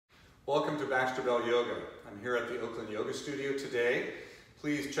Welcome to Baxter Yoga. I'm here at the Oakland Yoga Studio today.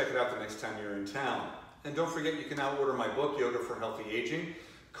 Please check it out the next time you're in town. And don't forget you can now order my book, Yoga for Healthy Aging,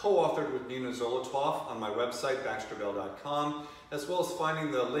 co-authored with Nina Zolotoff on my website, baxterbell.com, as well as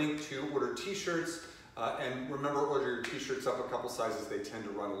finding the link to order t-shirts. And remember, order your t-shirts up a couple sizes. They tend to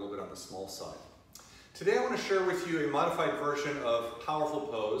run a little bit on the small side. Today I want to share with you a modified version of powerful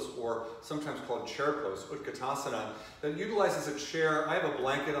pose, or sometimes called chair pose, Utkatasana, that utilizes a chair. I have a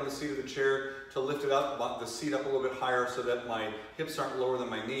blanket on the seat of the chair to lift it up, the seat up a little bit higher so that my hips aren't lower than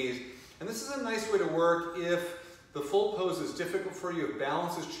my knees. And this is a nice way to work if the full pose is difficult for you, if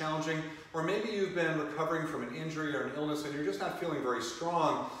balance is challenging, or maybe you've been recovering from an injury or an illness and you're just not feeling very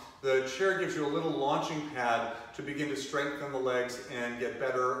strong. The chair gives you a little launching pad to begin to strengthen the legs and get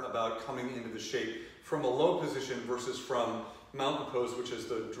better about coming into the shape from a low position versus from mountain pose, which is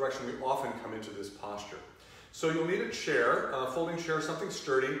the direction we often come into this posture. So you'll need a chair, a folding chair, something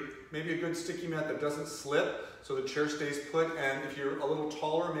sturdy, maybe a good sticky mat that doesn't slip so the chair stays put. And if you're a little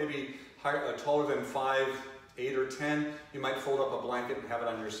taller, maybe taller than 5, 8, or 10, you might fold up a blanket and have it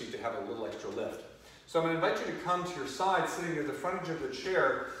on your seat to have a little extra lift. So I'm going to invite you to come to your side, sitting at the front edge of the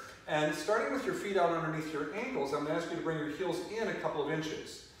chair, and starting with your feet out underneath your ankles, I'm going to ask you to bring your heels in a couple of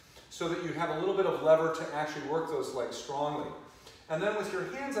inches so that you have a little bit of lever to actually work those legs strongly. And then with your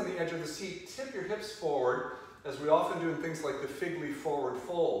hands on the edge of the seat, tip your hips forward, as we often do in things like the fig leaf forward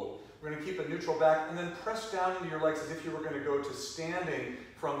fold. We're going to keep a neutral back and then press down into your legs as if you were going to go to standing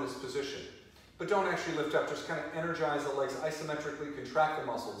from this position. But don't actually lift up, just kind of energize the legs isometrically, contract the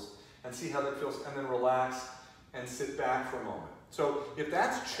muscles, and see how that feels, and then relax and sit back for a moment. So if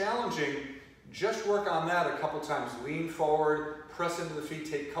that's challenging, just work on that a couple times. Lean forward, press into the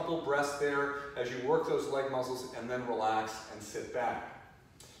feet, take a couple breaths there as you work those leg muscles, and then relax and sit back.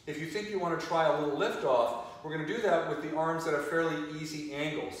 If you think you want to try a little lift off, we're going to do that with the arms at a fairly easy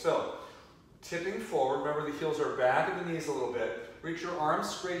angle. So tipping forward, remember the heels are back at the knees a little bit. Reach your arms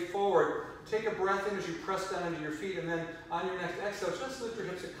straight forward. Take a breath in as you press down into your feet, and then on your next exhale, just lift your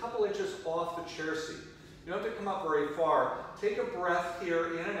hips a couple inches off the chair seat. You don't have to come up very far. Take a breath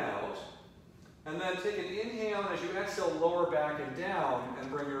here in and out. And then take an inhale, and as you exhale, lower back and down,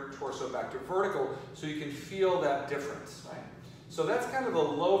 and bring your torso back to vertical so you can feel that difference, right? So that's kind of the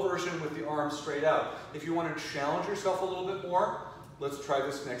low version with the arms straight out. If you want to challenge yourself a little bit more, let's try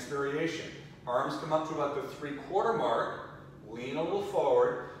this next variation. Arms come up to about the 3/4 mark, lean a little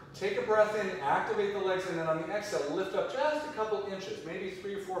forward, take a breath in, activate the legs, and then on the exhale, lift up just a couple inches, maybe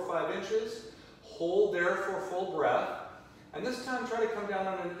 3, 4, 5 inches. Hold there for a full breath. And this time, try to come down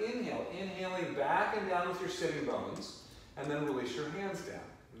on an inhale, inhaling back and down with your sitting bones, and then release your hands down.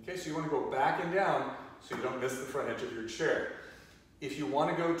 Okay, so you want to go back and down so you don't miss the front edge of your chair. If you want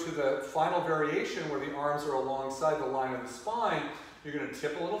to go to the final variation where the arms are alongside the line of the spine, you're going to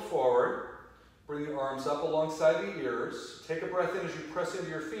tip a little forward, bring the arms up alongside the ears, take a breath in as you press into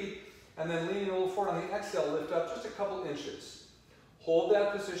your feet, and then leaning a little forward on the exhale, lift up just a couple inches. Hold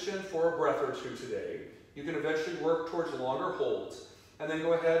that position for a breath or two today. You can eventually work towards longer holds, and then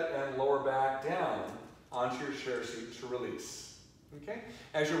go ahead and lower back down onto your chair seat to release. Okay?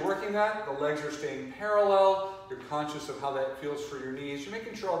 As you're working that, the legs are staying parallel. You're conscious of how that feels for your knees. You're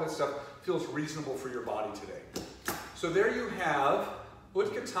making sure all that stuff feels reasonable for your body today. So there you have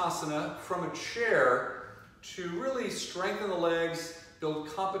Utkatasana from a chair to really strengthen the legs,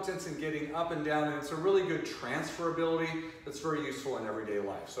 build competence in getting up and down, and it's a really good transferability that's very useful in everyday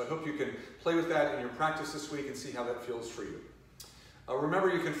life. So I hope you can play with that in your practice this week and see how that feels for you.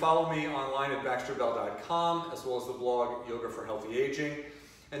 Remember, you can follow me online at baxterbell.com, as well as the blog Yoga for Healthy Aging.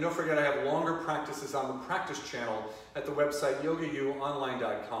 And don't forget, I have longer practices on the practice channel at the website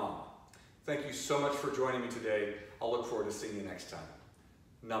yogauonline.com. Thank you so much for joining me today. I'll look forward to seeing you next time.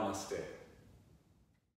 Namaste.